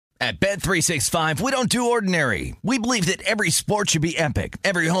At Bet365, we don't do ordinary. We believe that every sport should be epic.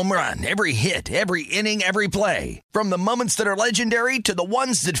 Every home run, every hit, every inning, every play. From the moments that are legendary to the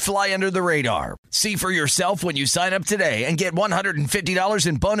ones that fly under the radar. See for yourself when you sign up today and get $150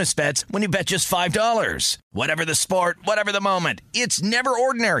 in bonus bets when you bet just $5. Whatever the sport, whatever the moment, it's never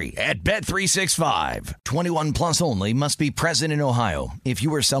ordinary at Bet365. 21 plus only. Must be present in Ohio. If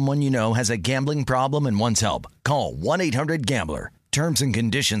you or someone you know has a gambling problem and wants help, call 1-800-GAMBLER. Terms and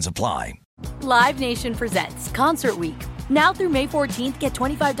conditions apply. Live Nation presents Concert Week. Now through May 14th, get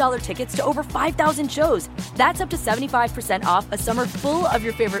 $25 tickets to over 5,000 shows. That's up to 75% off a summer full of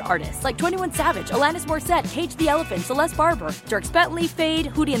your favorite artists like 21 Savage, Alanis Morissette, Cage the Elephant, Celeste Barber, Dierks Bentley, Fade,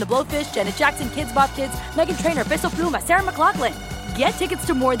 Hootie and the Blowfish, Janet Jackson, Kids Bop Kids, Meghan Trainor, Peso Pluma, Sarah McLachlan. Get tickets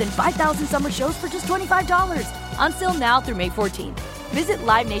to more than 5,000 summer shows for just $25. Until now through May 14th. Visit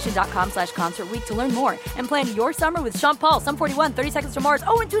LiveNation.com/Concert Week to learn more and plan your summer with Sean Paul, Sum 41, 30 Seconds to Mars,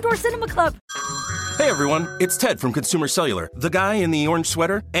 and Two Door Cinema Club. Hey everyone, it's Ted from Consumer Cellular, the guy in the orange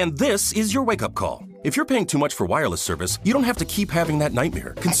sweater, and this is your wake-up call. If you're paying too much for wireless service, you don't have to keep having that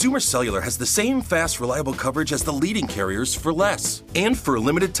nightmare. Consumer Cellular has the same fast, reliable coverage as the leading carriers for less. And for a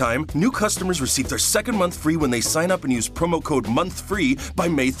limited time, new customers receive their second month free when they sign up and use promo code MONTHFREE by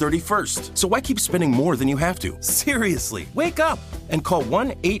May 31st. So why keep spending more than you have to? Seriously, wake up and call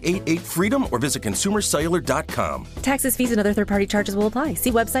 1-888-FREEDOM or visit consumercellular.com. Taxes, fees, and other third-party charges will apply.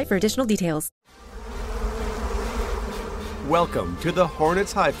 See website for additional details. Welcome to the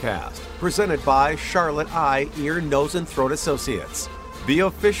Hornets Hivecast, presented by Charlotte Eye, Ear, Nose, and Throat Associates, the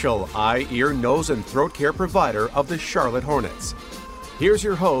official eye, ear, nose, and throat care provider of the Charlotte Hornets. Here's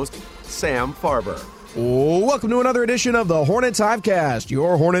your host, Sam Farber. Welcome to another edition of the Hornets Hivecast,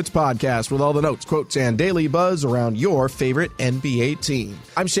 your Hornets podcast with all the notes, quotes, and daily buzz around your favorite NBA team.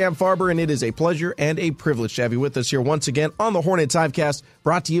 I'm Sam Farber, and it is a pleasure and a privilege to have you with us here once again on the Hornets Hivecast,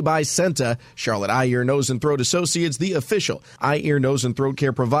 brought to you by Senta, Charlotte Eye, Ear, Nose, and Throat Associates, the official eye, ear, nose, and throat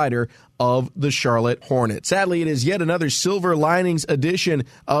care provider of the Charlotte Hornets. Sadly, it is yet another silver linings edition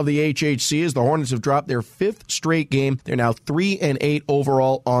of the HHC as the Hornets have dropped their fifth straight game. They're now 3-8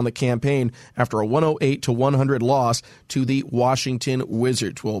 overall on the campaign after a 108-100 loss to the Washington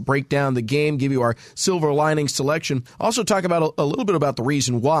Wizards. We'll break down the game, give you our silver linings selection, also talk about a little bit about the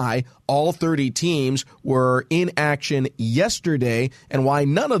reason why all 30 teams were in action yesterday and why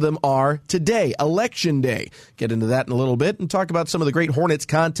none of them are today, Election Day. Get into that in a little bit and talk about some of the great Hornets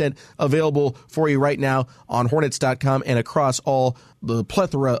content available for you right now on Hornets.com and across all the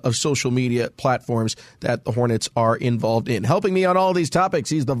plethora of social media platforms that the Hornets are involved in. Helping me on all these topics,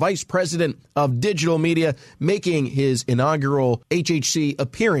 he's the Vice President of Digital Media, making his inaugural HHC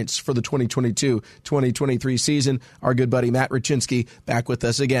appearance for the 2022-2023 season. Our good buddy Matt Raczynski back with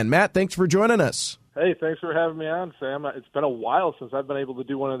us again. Matt, thanks for joining us. Hey, thanks for having me on, Sam. It's been a while since I've been able to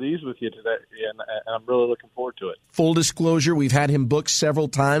do one of these with you today, and I'm really looking forward to it. Full disclosure, we've had him booked several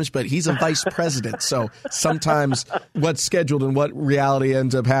times, but he's a vice president, so sometimes what's scheduled and what reality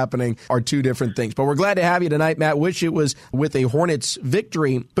ends up happening are two different things. But we're glad to have you tonight, Matt. Wish it was with a Hornets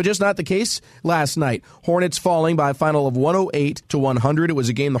victory, but just not the case last night. Hornets falling by a final of 108-100. It was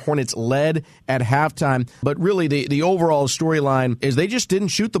a game the Hornets led at halftime, but really the overall storyline is they just didn't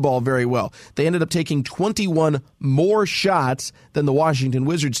shoot the ball very well. They ended up taking 21 more shots than the Washington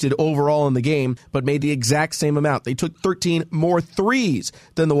Wizards did overall in the game, but made the exact same amount. They took 13 more threes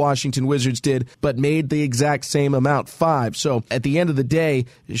than the Washington Wizards did, but made the exact same amount, 5. So at the end of the day,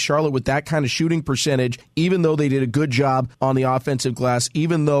 Charlotte with that kind of shooting percentage, even though they did a good job on the offensive glass,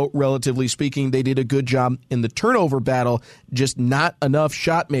 even though, relatively speaking, they did a good job in the turnover battle, just not enough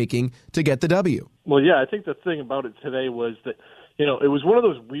shot making to get the W. Well, yeah, I think the thing about it today was that it was one of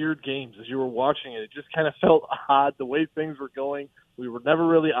those weird games as you were watching it. It just kind of felt odd the way things were going. We were never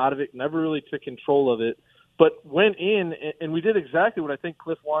really out of it, never really took control of it, but went in and we did exactly what I think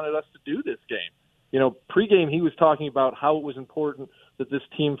Cliff wanted us to do this game. Pregame he was talking about how it was important that this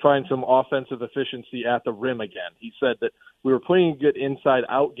team find some offensive efficiency at the rim again. He said that we were playing a good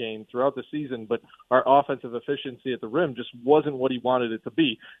inside-out game throughout the season, but our offensive efficiency at the rim just wasn't what he wanted it to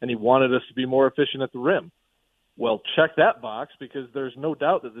be, and he wanted us to be more efficient at the rim. Well, check that box because there's no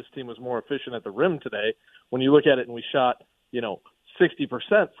doubt that this team was more efficient at the rim today. When you look at it and we shot,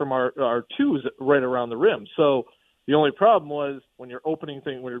 60% from our twos right around the rim. So the only problem was when you're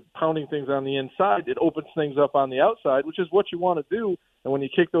when you're pounding things on the inside, it opens things up on the outside, which is what you want to do. And when you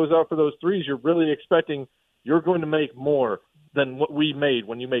kick those out for those threes, you're really expecting you're going to make more than what we made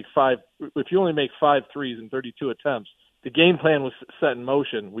when you make 5. If you only make 5 threes in 32 attempts, the game plan was set in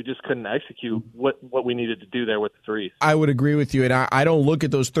motion. We just couldn't execute what we needed to do there with the threes. I would agree with you, and I don't look at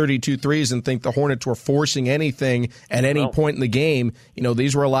those 32 threes and think the Hornets were forcing anything at any point in the game. You know,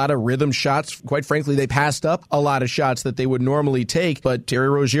 these were a lot of rhythm shots. Quite frankly, they passed up a lot of shots that they would normally take, but Terry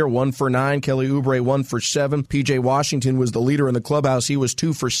Rozier 1 for 9, Kelly Oubre 1 for 7. P.J. Washington was the leader in the clubhouse. He was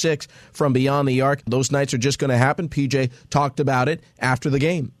 2 for 6 from beyond the arc. Those nights are just going to happen. P.J. talked about it after the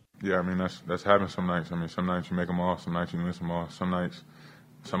game. Yeah, I mean, that's happened some nights. I mean, some nights you make them all, some nights you miss them all. Some nights,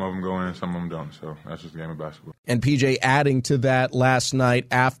 some of them go in, some of them don't. So that's just a game of basketball. And PJ adding to that last night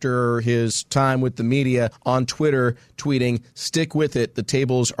after his time with the media on Twitter, tweeting, "Stick with it. The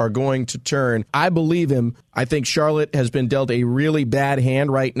tables are going to turn." I believe him. I think Charlotte has been dealt a really bad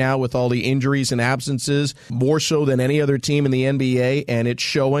hand right now with all the injuries and absences, more so than any other team in the NBA, and it's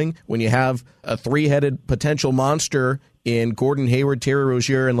showing when you have a three-headed potential monster in Gordon Hayward, Terry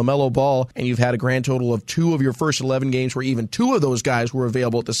Rozier, and LaMelo Ball, and you've had a grand total of 2 of your first 11 games where even 2 of those guys were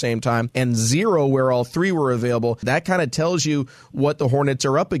available at the same time, and 0 where all 3 were available. That kind of tells you what the Hornets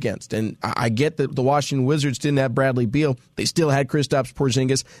are up against. And I get that the Washington Wizards didn't have Bradley Beal. They still had Kristaps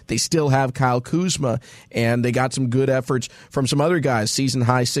Porzingis. They still have Kyle Kuzma, and they got some good efforts from some other guys. Season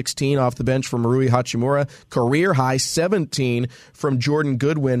high 16 off the bench from Rui Hachimura, career high 17 from Jordan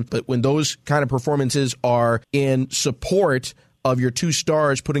Goodwin. But when those kind of performances are in support of your 2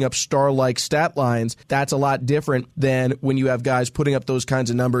 stars putting up star-like stat lines, that's a lot different than when you have guys putting up those kinds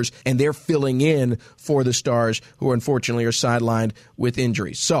of numbers and they're filling in for the stars who unfortunately are sidelined with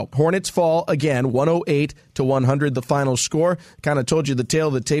injuries. So Hornets fall again, 108-100 the final score. Kind of told you the tale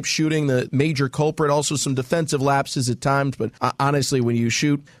of the tape, shooting the major culprit, also some defensive lapses at times, but honestly, when you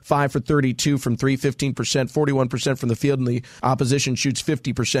shoot 5 for 32 from 3, 15%, 41% from the field, and the opposition shoots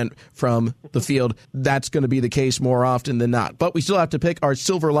 50% from the field, that's going to be the case more often than not. But we still have to pick our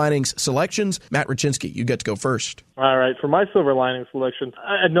Silver Linings selections. Matt Raczynski, you get to go first. All right. For my Silver Linings selection,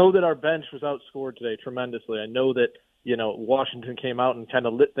 I know that our bench was outscored today tremendously. I know that, Washington came out and kind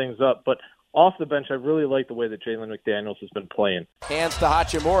of lit things up. But off the bench, I really like the way that Jalen McDaniels has been playing. Hands to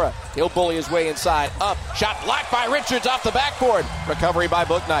Hachimura. He'll bully his way inside. Up. Shot blocked by Richards off the backboard. Recovery by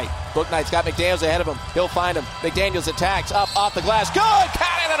Bouknight. Bouknight's got McDaniels ahead of him. He'll find him. McDaniels attacks. Up off the glass. Good!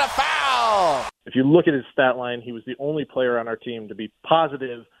 Counted and a foul! If you look at his stat line, he was the only player on our team to be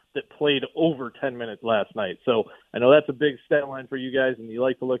positive that played over 10 minutes last night. So I know that's a big stat line for you guys, and you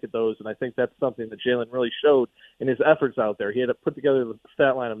like to look at those, and I think that's something that Jalen really showed in his efforts out there. He had to put together a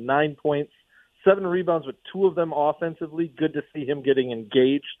stat line of 9 points, 7 rebounds, with 2 of them offensively. Good to see him getting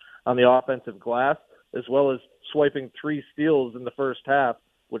engaged on the offensive glass, as well as swiping 3 steals in the first half,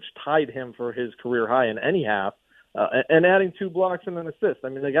 which tied him for his career high in any half, and adding 2 blocks and an assist. I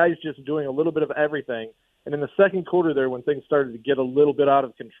mean, the guy's just doing a little bit of everything. And in the second quarter there, when things started to get a little bit out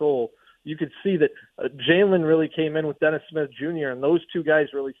of control, you could see that Jalen really came in with Dennis Smith Jr., and those 2 guys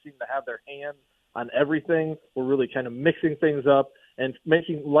really seemed to have their hands on everything. Were really kind of mixing things up and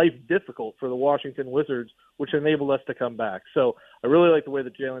making life difficult for the Washington Wizards, which enabled us to come back. So I really like the way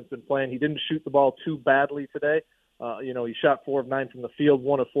that Jalen's been playing. He didn't shoot the ball too badly today. He shot 4 of 9 from the field,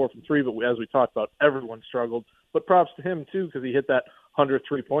 1 of 4 from 3, but as we talked about, everyone struggled. But props to him, too, because he hit that 100th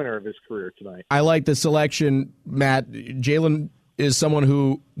three-pointer of his career tonight. I like the selection, Matt. Jalen is someone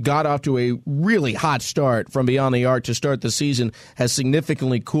who got off to a really hot start from beyond the arc to start the season, has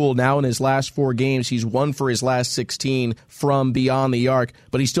significantly cooled. Now in his last 4 games, he's 1 for his last 16 from beyond the arc,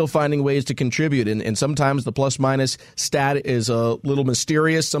 but he's still finding ways to contribute. And sometimes the plus-minus stat is a little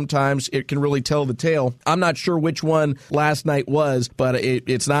mysterious. Sometimes it can really tell the tale. I'm not sure which one last night was, but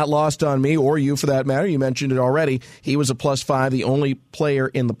it's not lost on me, or you for that matter. You mentioned it already. He was a +5, the only player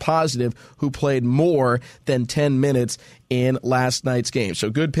in the positive who played more than 10 minutes in last night's game. So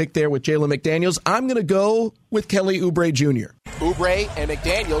good pick there with Jalen McDaniels. I'm going to go with Kelly Oubre Jr. Oubre and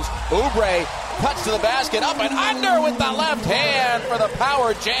McDaniels. Oubre cuts to the basket, up and under with the left hand for the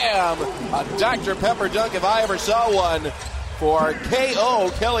power jam. A Dr. Pepper dunk if I ever saw one for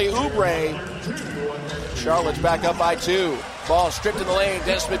KO Kelly Oubre. Charlotte's back up by 2. Ball stripped in the lane.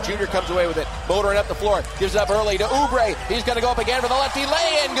 Dennis Smith Jr. comes away with it. Motoring up the floor. Gives it up early to Oubre. He's going to go up again for the lefty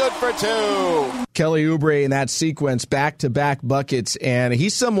lay-in. Good for 2. Kelly Oubre in that sequence, back-to-back buckets, and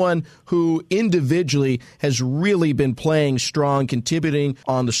he's someone who individually has really been playing strong, contributing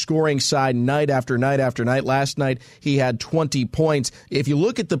on the scoring side night after night after night. Last night, he had 20 points. If you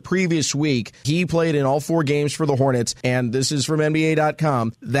look at the previous week, he played in all 4 games for the Hornets, and this is from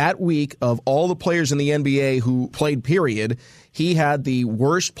NBA.com. That week, of all the players in the NBA who played period, he had the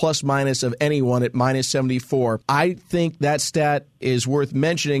worst plus-minus of anyone at minus 74. I think that stat is worth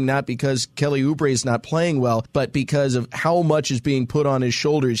mentioning, not because Kelly Oubre is not playing well, but because of how much is being put on his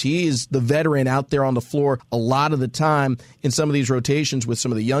shoulders. He is the veteran out there on the floor a lot of the time in some of these rotations with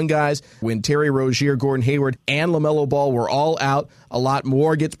some of the young guys. When Terry Rozier, Gordon Hayward, and LaMelo Ball were all out, a lot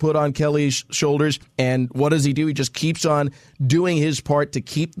more gets put on Kelly's shoulders. And what does he do? He just keeps on doing his part to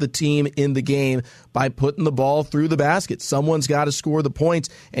keep the team in the game by putting the ball through the basket. Someone's got to score the points,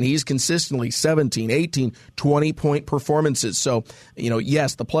 and he's consistently 17, 18, 20-point performances. So,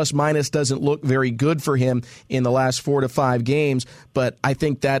 yes, the plus-minus doesn't look very good for him in the last 4 to 5 games, but I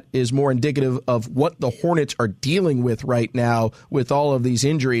think that is more indicative of what the Hornets are dealing with right now with all of these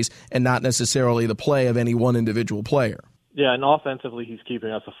injuries and not necessarily the play of any one individual player. Yeah, and offensively, he's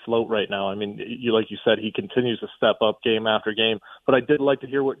keeping us afloat right now. I mean, like you said, he continues to step up game after game. But I did like to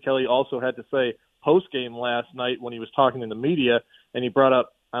hear what Kelly also had to say post-game last night when he was talking in the media, and he brought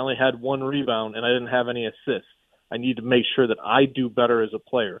up, I only had 1 rebound, and I didn't have any assists. I need to make sure that I do better as a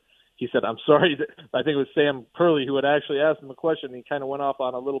player. He said, I'm sorry, I think it was Sam Perley who had actually asked him a question. He kind of went off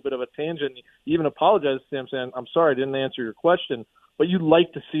on a little bit of a tangent. He even apologized to Sam, saying, I'm sorry, I didn't answer your question. But you'd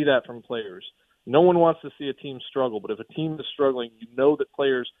like to see that from players. No one wants to see a team struggle, but if a team is struggling, you know that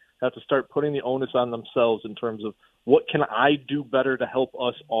players have to start putting the onus on themselves in terms of what can I do better to help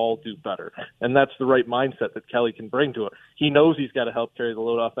us all do better? And that's the right mindset that Kelly can bring to it. He knows he's got to help carry the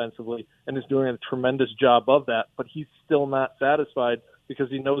load offensively and is doing a tremendous job of that, but he's still not satisfied because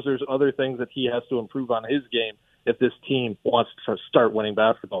he knows there's other things that he has to improve on his game if this team wants to start winning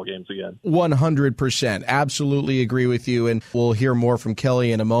basketball games again. 100%. Absolutely agree with you, and we'll hear more from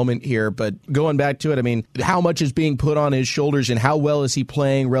Kelly in a moment here. But going back to it, I mean, how much is being put on his shoulders and how well is he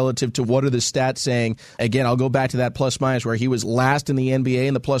playing relative to what are the stats saying? Again, I'll go back to that plus-minus where he was last in the NBA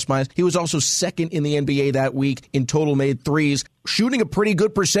in the plus-minus. He was also second in the NBA that week in total made threes, shooting a pretty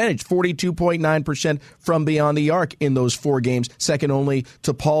good percentage, 42.9% from beyond the arc in those 4 games, second only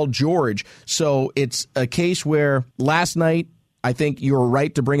to Paul George. So it's a case where last night, I think you were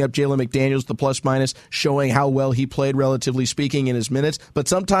right to bring up Jalen McDaniels, the plus-minus, showing how well he played, relatively speaking, in his minutes. But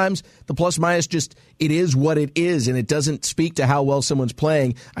sometimes the plus-minus just, it is what it is, and it doesn't speak to how well someone's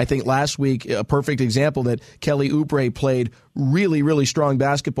playing. I think last week, a perfect example that Kelly Oubre played really, really strong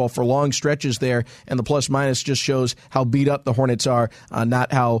basketball for long stretches there, and the plus-minus just shows how beat up the Hornets are,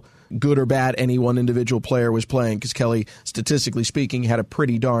 not how good or bad any one individual player was playing, because Kelly, statistically speaking, had a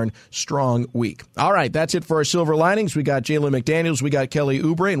pretty darn strong week. All right, that's it for our silver linings. We got Jalen McDaniels, we got Kelly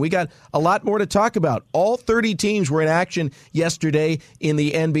Oubre, and we got a lot more to talk about. All 30 teams were in action yesterday in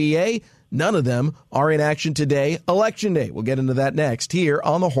the NBA. None of them are in action today, Election Day. We'll get into that next here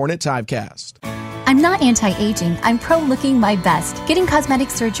on the Hornets Hivecast. I'm not anti-aging. I'm pro-looking my best. Getting cosmetic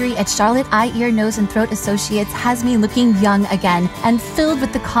surgery at Charlotte Eye, Ear, Nose, and Throat Associates has me looking young again and filled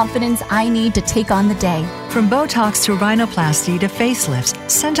with the confidence I need to take on the day. From Botox to rhinoplasty to facelifts,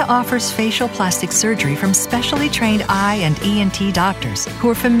 Senta offers facial plastic surgery from specially trained eye and ENT doctors who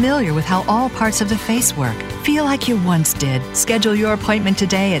are familiar with how all parts of the face work. Feel like you once did. Schedule your appointment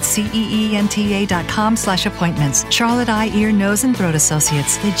today at ceenta.com/appointments. Charlotte Eye, Ear, Nose, and Throat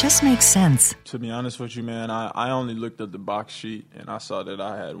Associates. They just make sense. To be honest with you, man, I only looked at the box sheet and I saw that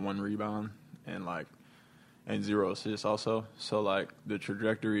I had 1 rebound and 0 assists also. So the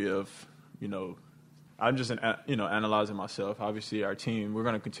trajectory of, I'm just analyzing myself. Obviously, our team, we're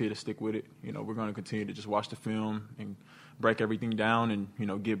going to continue to stick with it. We're going to continue to just watch the film and break everything down and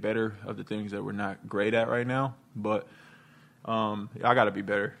get better of the things that we're not great at right now. But I got to be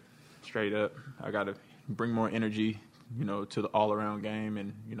better, straight up. I got to bring more energy to the all-around game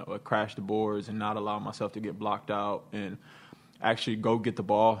and, crash the boards and not allow myself to get blocked out and actually go get the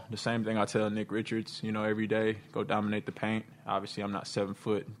ball. The same thing I tell Nick Richards, every day, go dominate the paint. Obviously, I'm not 7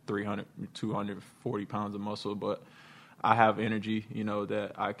 foot, 240 pounds of muscle, but I have energy,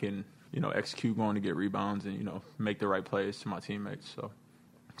 that I can, execute going to get rebounds and, make the right plays to my teammates. So,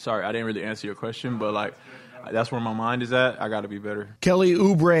 sorry, I didn't really answer your question, but that's where my mind is at. I got to be better. Kelly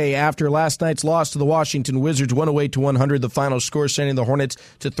Oubre, after last night's loss to the Washington Wizards, 108-100, the final score, sending the Hornets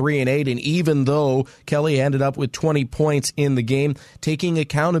to 3-8. And even though Kelly ended up with 20 points in the game, taking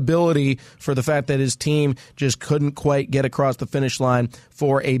accountability for the fact that his team just couldn't quite get across the finish line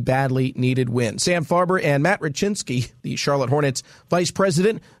for a badly needed win. Sam Farber and Matt Raczynski, the Charlotte Hornets Vice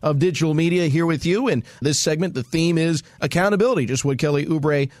President of Digital Media, here with you. And this segment, the theme is accountability, just what Kelly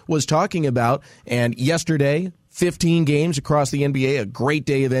Oubre was talking about. And yesterday, 15 games across the NBA, a great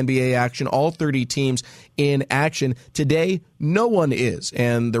day of NBA action, all 30 teams in action. Today, no one is.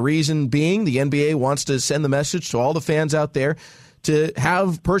 And the reason being, the NBA wants to send the message to all the fans out there to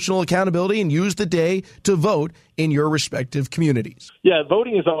have personal accountability and use the day to vote in your respective communities. Yeah,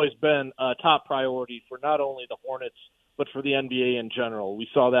 voting has always been a top priority for not only the Hornets, but for the NBA in general. We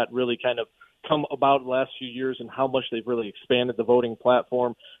saw that really kind of come about the last few years and how much they've really expanded the voting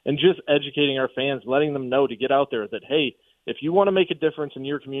platform and just educating our fans, letting them know to get out there that, hey, if you want to make a difference in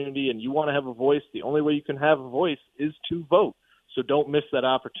your community and you want to have a voice, the only way you can have a voice is to vote. So don't miss that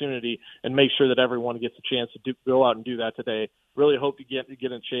opportunity and make sure that everyone gets a chance to go out and do that today. Really hope to get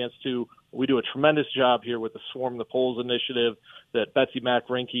a chance to. We do a tremendous job here with the Swarm the Polls initiative that Betsy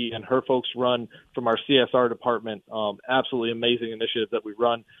McRinke and her folks run from our CSR department. Absolutely amazing initiative that we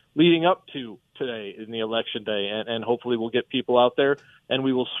run leading up to today in the election day. And hopefully we'll get people out there and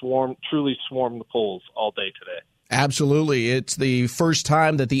we will truly swarm the polls all day today. Absolutely. It's the first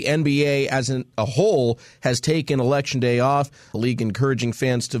time that the NBA as a whole has taken Election Day off. The league encouraging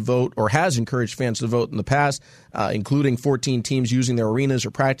fans to vote, or has encouraged fans to vote in the past, including 14 teams using their arenas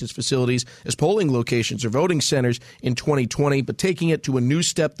or practice facilities as polling locations or voting centers in 2020, but taking it to a new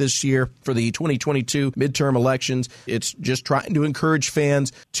step this year for the 2022 midterm elections. It's just trying to encourage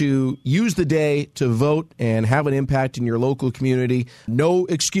fans to use the day to vote and have an impact in your local community. No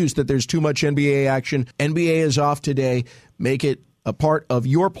excuse that there's too much NBA action. NBA is off today. Make it a part of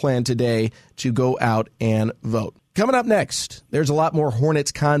your plan today to go out and vote. Coming up next, there's a lot more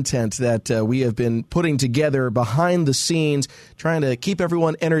Hornets content that we have been putting together behind the scenes, trying to keep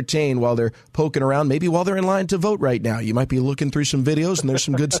everyone entertained while they're poking around, maybe while they're in line to vote right now. You might be looking through some videos, and there's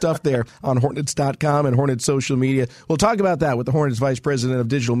some good stuff there on Hornets.com and Hornets social media. We'll talk about that with the Hornets Vice President of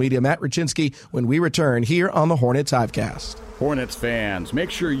Digital Media, Matt Raczynski, when we return here on the Hornets Hivecast. Hornets fans,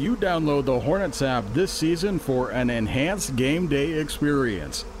 make sure you download the Hornets app this season for an enhanced game day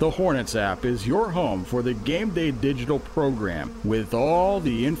experience. The Hornets app is your home for the game day digital program with all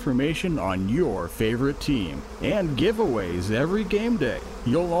the information on your favorite team and giveaways every game day.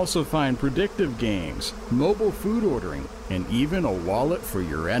 You'll also find predictive games, mobile food ordering, and even a wallet for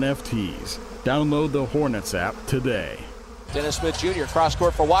your NFTs. Download the Hornets app today. Dennis Smith Jr. cross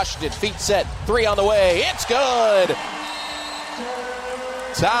court for Washington. Feet set. Three on the way. It's good.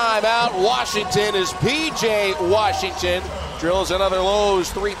 Timeout Washington as P.J. Washington drills another Lowe's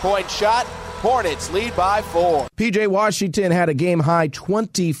three-point shot. Hornets lead by 4. P.J. Washington had a game-high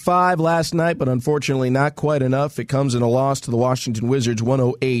 25 last night, but unfortunately not quite enough. It comes in a loss to the Washington Wizards,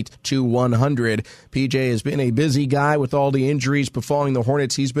 108-100. P.J. has been a busy guy with all the injuries befalling the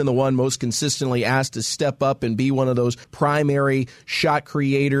Hornets. He's been the one most consistently asked to step up and be one of those primary shot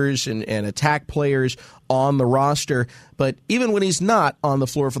creators and attack players on the roster. But even when he's not on the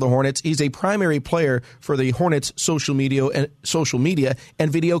floor for the Hornets, he's a primary player for the Hornets social media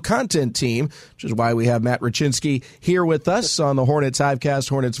and video content team, which is why we have Matt Raczynski here with us on the Hornets Hivecast,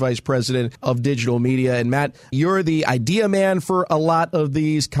 Hornets Vice President of Digital Media. And Matt, you're the idea man for a lot of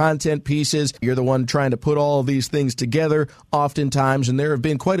these content pieces. You're the one trying to put all of these things together oftentimes, and there have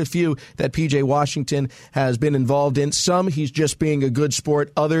been quite a few that P.J. Washington has been involved in. Some he's just being a good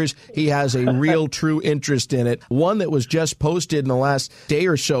sport. Others he has a real true interest in it. One that was just posted in the last day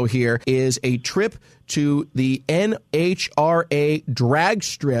or so here is a trip to the NHRA drag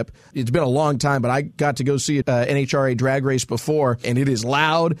strip. It's been a long time, but I got to go see an NHRA drag race before, and it is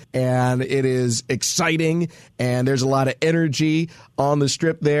loud, and it is exciting, and there's a lot of energy on the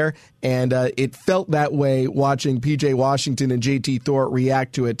strip there, and it felt that way watching P.J. Washington and J.T. Thor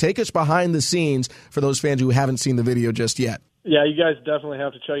react to it. Take us behind the scenes for those fans who haven't seen the video just yet. Yeah, you guys definitely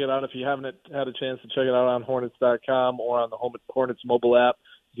have to check it out. If you haven't had a chance to check it out on Hornets.com or on the Hornets mobile app,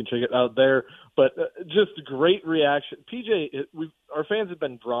 you can check it out there. But just a great reaction. PJ, our fans have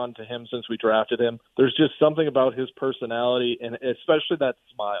been drawn to him since we drafted him. There's just something about his personality, and especially that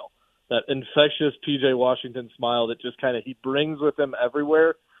smile, that infectious PJ Washington smile that just kind of he brings with him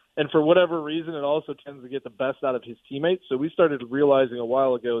everywhere. And for whatever reason, it also tends to get the best out of his teammates. So we started realizing a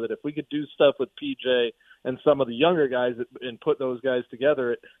while ago that if we could do stuff with PJ and some of the younger guys and put those guys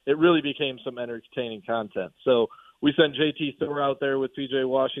together, it really became some entertaining content. So we sent JT Thor out there with PJ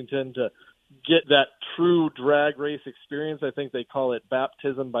Washington to get that true drag race experience. I think they call it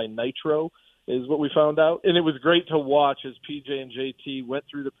baptism by nitro is what we found out. And it was great to watch as PJ and JT went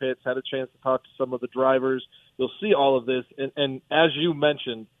through the pits, had a chance to talk to some of the drivers. You'll see all of this. And as you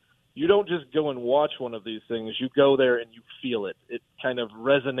mentioned, you don't just go and watch one of these things. You go there and you feel it. It kind of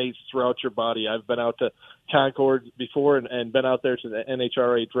resonates throughout your body. I've been out to Concord before and been out there to the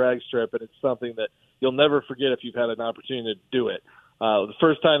NHRA drag strip, and it's something that you'll never forget if you've had an opportunity to do it. The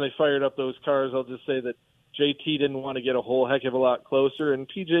first time they fired up those cars, I'll just say that JT didn't want to get a whole heck of a lot closer, and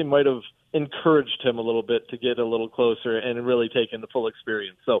PJ might have encouraged him a little bit to get a little closer and really take in the full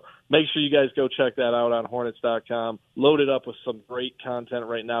experience. So make sure you guys go check that out on Hornets.com. Load it up with some great content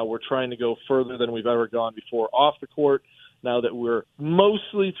right now. We're trying to go further than we've ever gone before off the court. Now that we're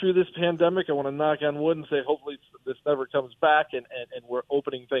mostly through this pandemic, I want to knock on wood and say hopefully this never comes back and we're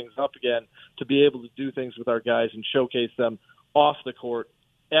opening things up again to be able to do things with our guys and showcase them off the court,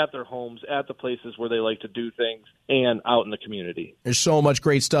 at their homes, at the places where they like to do things, and out in the community. There's so much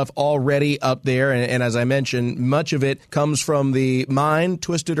great stuff already up there, and as I mentioned, much of it comes from the mind,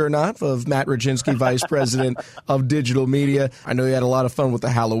 twisted or not, of Matt Raczynski, Vice President of Digital Media. I know you had a lot of fun with the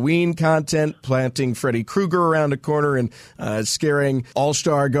Halloween content, planting Freddy Krueger around the corner and scaring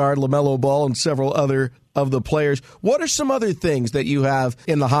All-Star guard LaMelo Ball and several other of the players. What are some other things that you have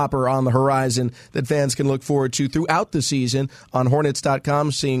in the hopper on the horizon that fans can look forward to throughout the season on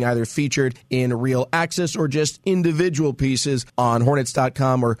Hornets.com, seeing either featured in Real Access or just individual pieces on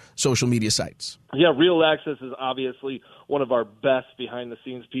Hornets.com or social media sites? Yeah, Real Access is obviously one of our best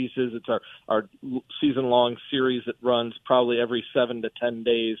behind-the-scenes pieces. It's our season-long series that runs probably every 7 to 10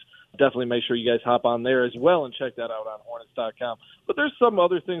 days. Definitely make sure you guys hop on there as well and check that out on Hornets.com. But there's some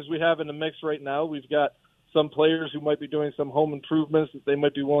other things we have in the mix right now. We've got some players who might be doing some home improvements that they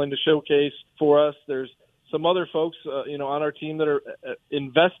might be willing to showcase for us. There's some other folks, on our team that are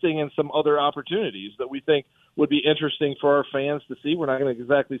investing in some other opportunities that we think would be interesting for our fans to see. We're not going to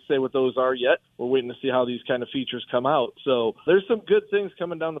exactly say what those are yet. We're waiting to see how these kind of features come out. So there's some good things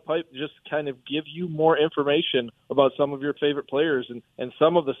coming down the pipe, just kind of give you more information about some of your favorite players and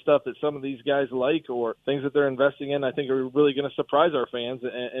some of the stuff that some of these guys like or things that they're investing in, I think are really going to surprise our fans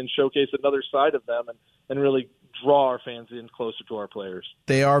and showcase another side of them and really draw our fans in closer to our players.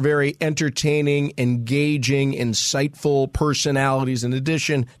 They are very entertaining, engaging, insightful personalities in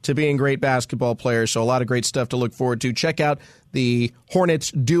addition to being great basketball players. So a lot of great stuff to look forward to. Check out the Hornets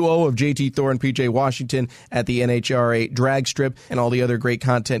duo of JT Thor and PJ Washington at the NHRA drag strip and all the other great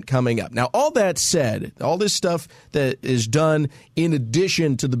content coming up. Now, all that said, all this stuff that is done in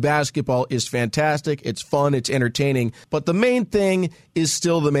addition to the basketball is fantastic. It's fun. It's entertaining. But the main thing is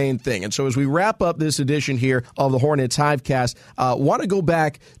still the main thing. And so as we wrap up this edition here of the Hornets Hivecast, want to go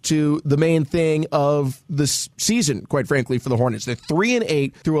back to the main thing of this season, quite frankly, for the Hornets. They're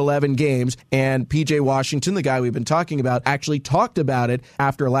 3-8 through 11 games, and PJ Washington, the guy we've been talking about, actually talked about it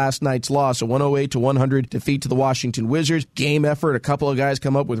after last night's loss, a 108-100 defeat to the Washington Wizards. Game effort, a couple of guys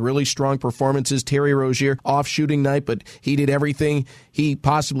come up with really strong performances. Terry Rozier off shooting night, but he did everything he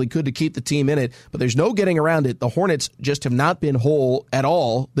possibly could to keep the team in it. But there's no getting around it. The Hornets just have not been whole at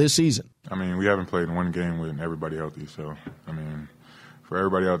all this season. I mean, we haven't played one game with everybody healthy, so, I mean, for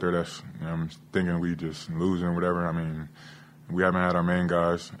everybody out there that's thinking we just losing or whatever, I mean, we haven't had our main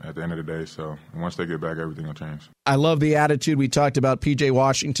guys at the end of the day, so once they get back, everything will change. I love the attitude. We talked about P.J.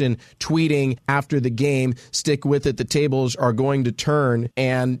 Washington tweeting after the game, stick with it, the tables are going to turn.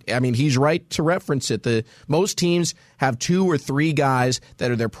 And, I mean, he's right to reference it. Most teams have 2 or 3 guys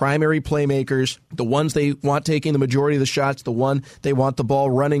that are their primary playmakers, the ones they want taking the majority of the shots, the one they want the ball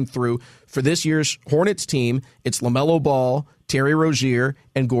running through. For this year's Hornets team, it's LaMelo Ball, Terry Rozier,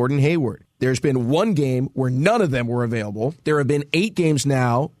 and Gordon Hayward. There's been one game where none of them were available. There have been 8 games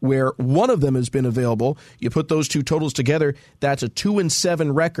now where one of them has been available. You put those two totals together, that's a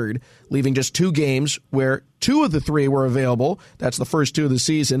 2-7 record, leaving just 2 games where 2 of the 3 were available. That's the first 2 of the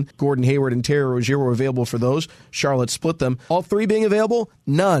season. Gordon Hayward and Terry Rozier were available for those. Charlotte split them. All 3 being available?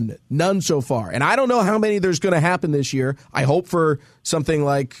 None. None so far. And I don't know how many there's going to happen this year. I hope for something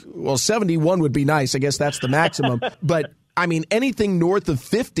like, 71 would be nice. I guess that's the maximum. But I mean, anything north of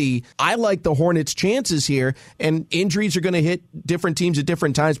 50, I like the Hornets' chances here, and injuries are going to hit different teams at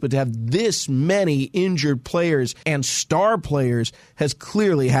different times, but to have this many injured players and star players has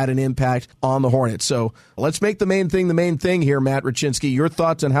clearly had an impact on the Hornets. So let's make the main thing here, Matt Raczynski. Your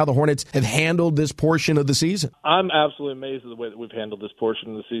thoughts on how the Hornets have handled this portion of the season? I'm absolutely amazed at the way that we've handled this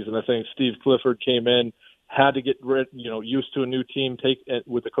portion of the season. I think Steve Clifford came in, had to get used to a new team,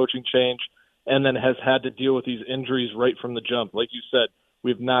 with the coaching change, and then has had to deal with these injuries right from the jump. Like you said,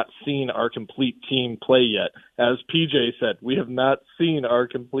 we've not seen our complete team play yet. As PJ said, we have not seen our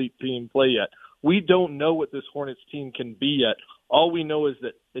complete team play yet. We don't know what this Hornets team can be yet. All we know is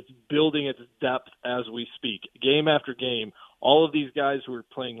that it's building its depth as we speak. Game after game, all of these guys who are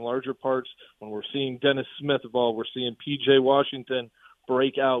playing larger parts, when we're seeing Dennis Smith evolve, we're seeing PJ Washington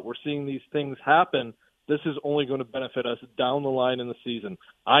break out, we're seeing these things happen. This is only going to benefit us down the line in the season.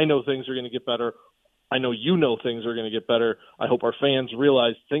 I know things are going to get better. I know you know things are going to get better. I hope our fans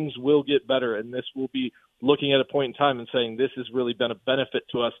realize things will get better, and this will be looking at a point in time and saying this has really been a benefit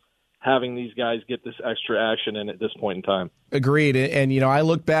to us having these guys get this extra action in at this point in time. Agreed. And, I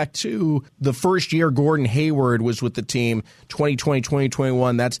look back to the first year Gordon Hayward was with the team, 2020,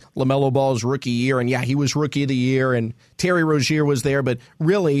 2021. That's LaMelo Ball's rookie year. And, he was rookie of the year, and Terry Rozier was there. But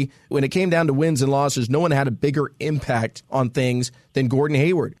really, when it came down to wins and losses, no one had a bigger impact on things than Gordon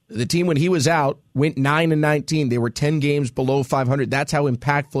Hayward. The team, when he was out, went 9-19. They were 10 games below 500. That's how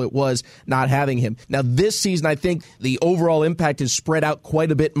impactful it was not having him. Now, this season, I think the overall impact is spread out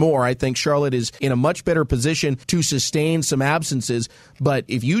quite a bit more. I think Charlotte is in a much better position to sustain some absences. But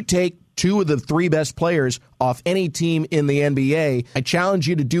if you take two of the three best players off any team in the NBA, I challenge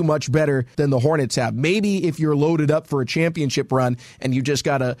you to do much better than the Hornets have. Maybe if you're loaded up for a championship run and you just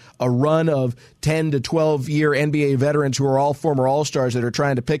got a run of 10 to 12-year NBA veterans who are all former All-Stars that are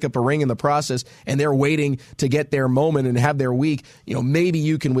trying to pick up a ring in the process, and they're waiting to get their moment and have their week, maybe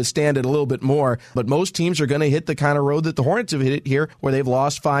you can withstand it a little bit more. But most teams are going to hit the kind of road that the Hornets have hit here, where they've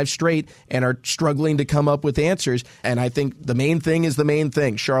lost 5 straight and are struggling to come up with answers. And I think the main thing is the main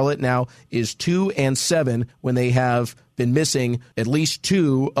thing. Charlotte now is 2-7 when they have been missing at least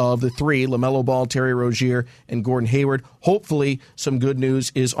 2 of the 3, LaMelo Ball, Terry Rozier, and Gordon Hayward. Hopefully, some good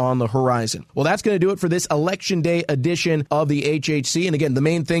news is on the horizon. Well, that's going to do it for this Election Day edition of the HHC. And again, the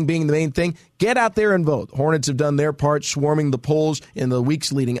main thing being the main thing, get out there and vote. Hornets have done their part, swarming the polls in the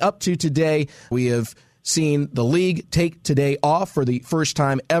weeks leading up to today. We have seen the league take today off for the first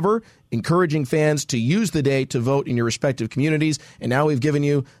time ever, encouraging fans to use the day to vote in your respective communities. And now we've given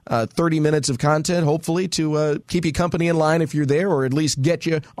you 30 minutes of content, hopefully, to keep you company in line if you're there, or at least get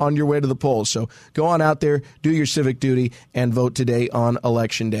you on your way to the polls. So go on out there, do your civic duty, and vote today on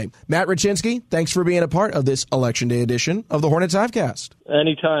Election Day. Matt Rachinsky, thanks for being a part of this Election Day edition of the Hornets Hivecast.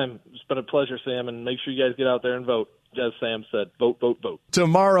 Anytime. It's been a pleasure, Sam, and make sure you guys get out there and vote. As Sam said, vote, vote, vote.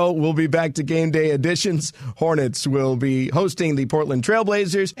 Tomorrow, we'll be back to game day editions. Hornets will be hosting the Portland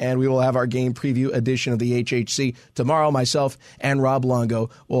Trailblazers, and we will have our game preview edition of the HHC. Tomorrow, myself and Rob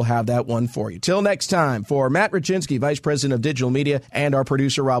Longo will have that one for you. Till next time, for Matt Rachinsky, Vice President of Digital Media, and our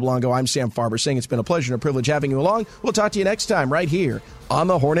producer, Rob Longo, I'm Sam Farber saying it's been a pleasure and a privilege having you along. We'll talk to you next time right here on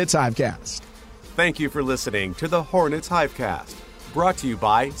the Hornets Hivecast. Thank you for listening to the Hornets Hivecast, brought to you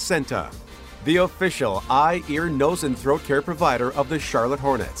by Senta, the official eye, ear, nose, and throat care provider of the Charlotte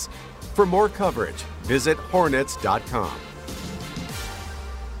Hornets. For more coverage, visit hornets.com.